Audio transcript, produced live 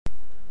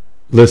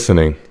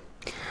Listening.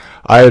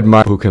 I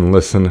admire who can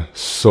listen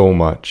so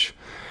much.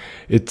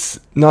 It's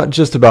not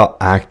just about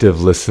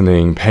active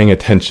listening, paying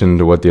attention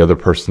to what the other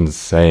person's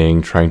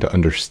saying, trying to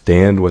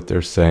understand what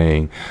they're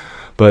saying,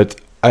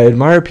 but I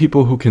admire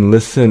people who can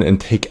listen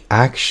and take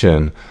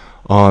action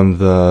on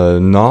the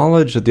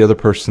knowledge that the other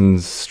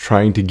person's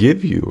trying to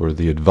give you or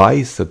the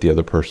advice that the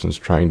other person's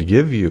trying to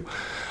give you.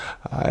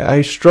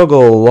 I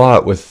struggle a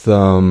lot with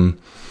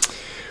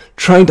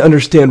trying to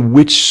understand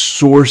which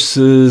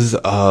sources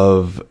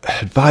of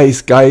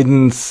advice,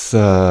 guidance,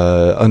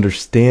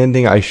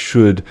 understanding I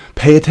should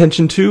pay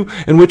attention to,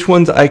 and which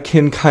ones I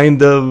can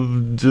kind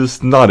of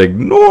just not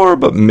ignore,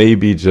 but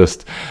maybe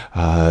just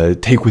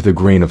take with a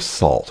grain of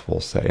salt,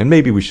 we'll say. And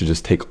maybe we should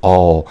just take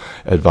all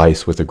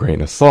advice with a grain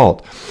of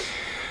salt.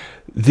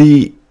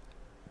 The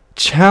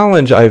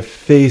challenge I've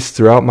faced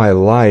throughout my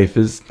life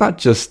is not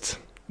just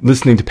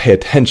listening to pay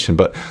attention,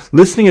 but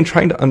listening and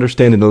trying to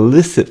understand and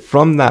elicit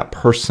from that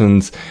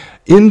person's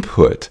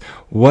input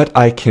what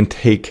I can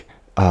take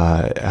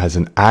as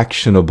an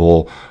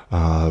actionable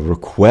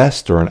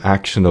request or an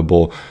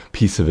actionable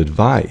piece of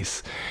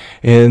advice.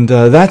 And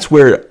that's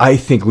where I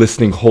think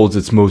listening holds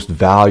its most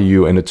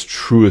value and its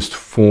truest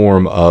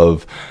form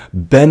of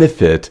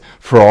benefit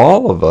for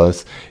all of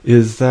us,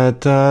 is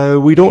that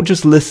we don't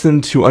just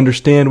listen to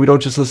understand, we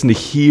don't just listen to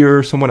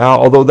hear someone out,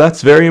 although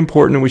that's very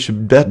important and we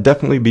should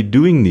definitely be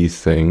doing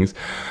these things,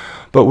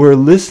 but we're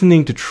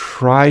listening to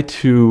try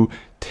to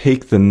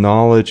take the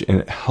knowledge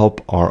and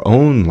help our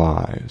own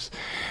lives.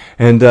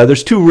 And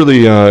there's two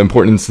really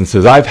important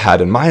instances I've had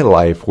in my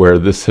life where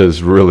this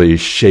has really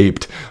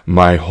shaped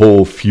my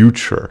whole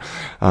future.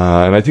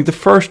 And I think the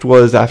first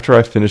was after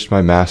I finished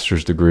my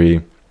master's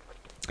degree.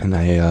 And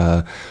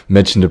I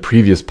mentioned in a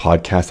previous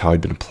podcast how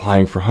I'd been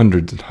applying for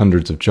hundreds and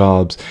hundreds of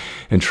jobs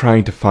and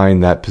trying to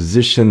find that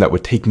position that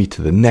would take me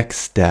to the next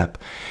step.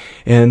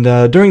 And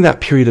during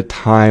that period of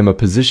time, a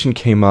position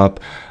came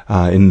up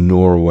in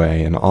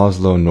Norway, in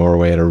Oslo,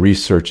 Norway, at a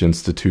research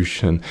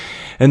institution.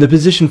 And the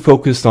position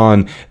focused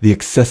on the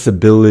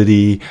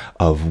accessibility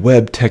of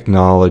web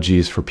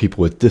technologies for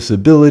people with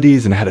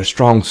disabilities and had a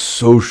strong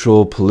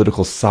social,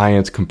 political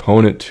science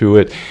component to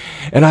it.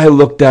 And I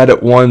looked at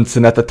it once,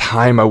 and at the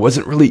time I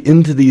wasn't really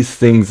into these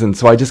things, and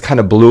so I just kind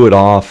of blew it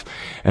off.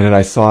 And then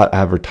I saw it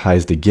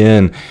advertised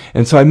again.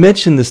 And so I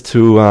mentioned this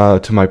to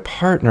my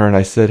partner, and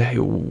I said, "Hey,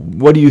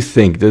 what do you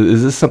think?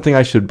 Is this something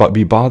I should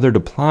be bothered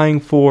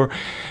applying for?"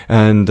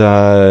 And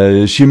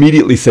she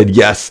immediately said,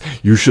 "Yes,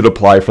 you should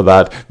apply for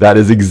that. That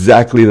is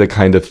exactly the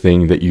kind of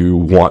thing that you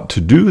want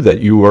to do, that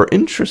you are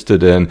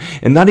interested in."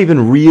 And not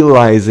even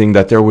realizing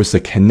that there was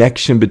a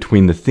connection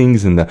between the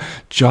things in the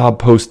job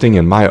posting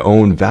and my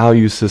own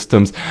value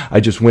systems, I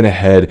just went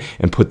ahead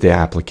and put the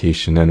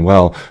application in.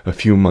 Well, a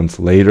few months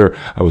later,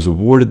 I was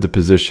awarded the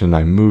position.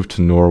 I moved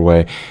to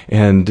Norway,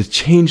 and it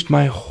changed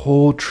my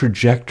whole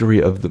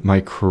trajectory of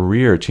my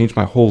career. It changed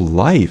my whole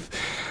life.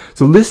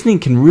 So listening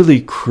can really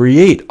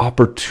create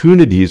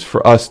opportunities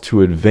for us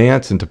to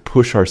advance and to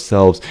push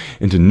ourselves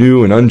into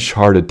new and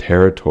uncharted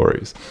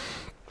territories.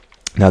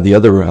 Now, the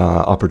other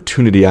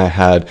opportunity I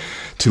had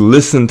to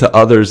listen to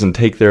others and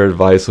take their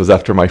advice was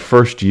after my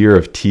first year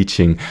of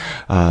teaching.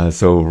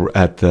 So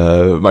at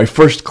my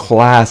first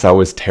class, I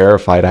was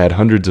terrified. I had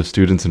hundreds of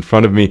students in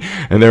front of me,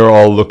 and they were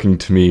all looking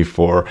to me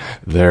for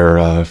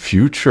their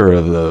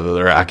future,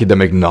 their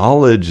academic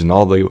knowledge, and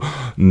all the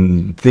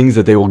things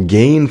that they will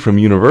gain from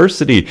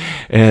university.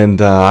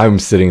 And I'm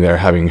sitting there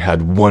having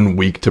had 1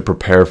 week to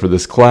prepare for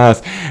this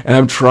class, and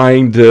I'm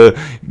trying to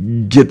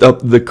get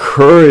up the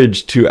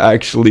courage to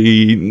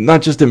actually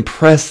not just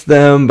impress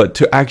them, but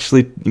to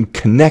actually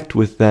connect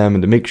with them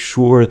and to make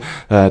sure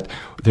that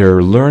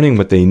they're learning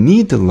what they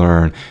need to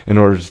learn in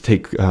order to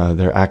take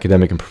their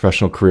academic and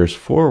professional careers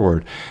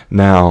forward.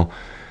 Now,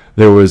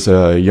 there was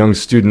a young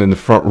student in the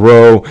front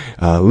row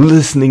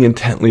listening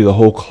intently the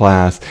whole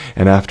class,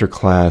 and after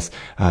class,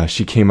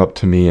 she came up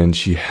to me and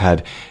she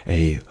had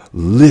a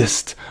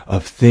list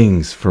of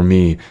things for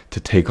me to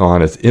take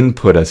on as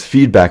input, as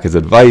feedback, as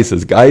advice,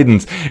 as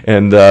guidance.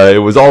 And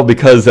it was all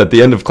because at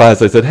the end of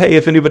class I said, "Hey,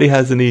 if anybody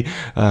has any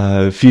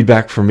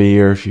feedback for me,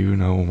 or if you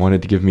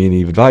wanted to give me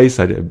any advice,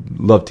 I'd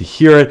love to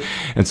hear it."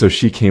 And so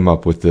she came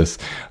up with this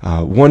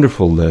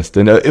wonderful list.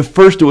 And at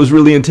first it was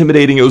really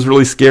intimidating. It was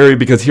really scary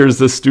because here's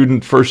this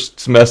student first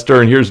semester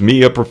and here's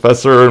me, a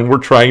professor, and we're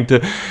trying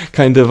to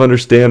kind of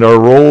understand our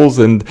roles.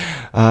 And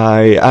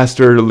I asked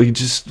her,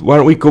 "Just why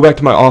don't we go back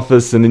to my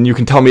office and then you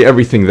can tell me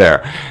everything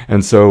there."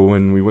 And so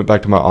when we went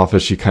back to my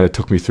office, she kind of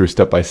took me through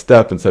step by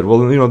step and said, "Well,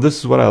 this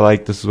is what I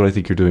like, this is what I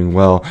think you're doing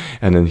well,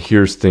 and then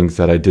here's things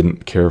that I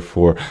didn't care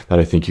for that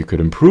I think you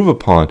could improve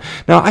upon."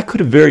 Now, I could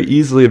have very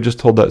easily have just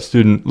told that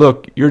student,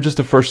 "Look, you're just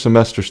a first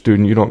semester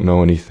student, you don't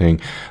know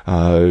anything,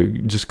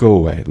 just go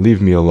away,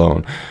 leave me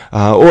alone."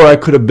 Or I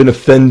could have been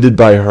offended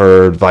by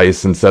her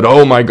advice and said,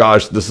 "Oh my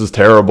gosh, this is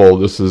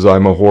terrible,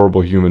 I'm a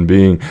horrible human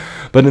being."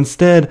 But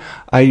instead,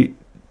 I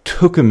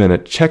took a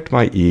minute, checked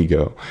my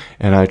ego,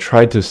 and I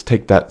tried to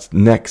take that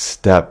next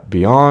step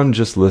beyond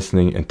just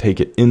listening and take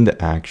it into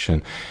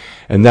action.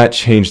 And that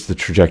changed the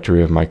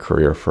trajectory of my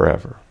career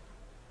forever.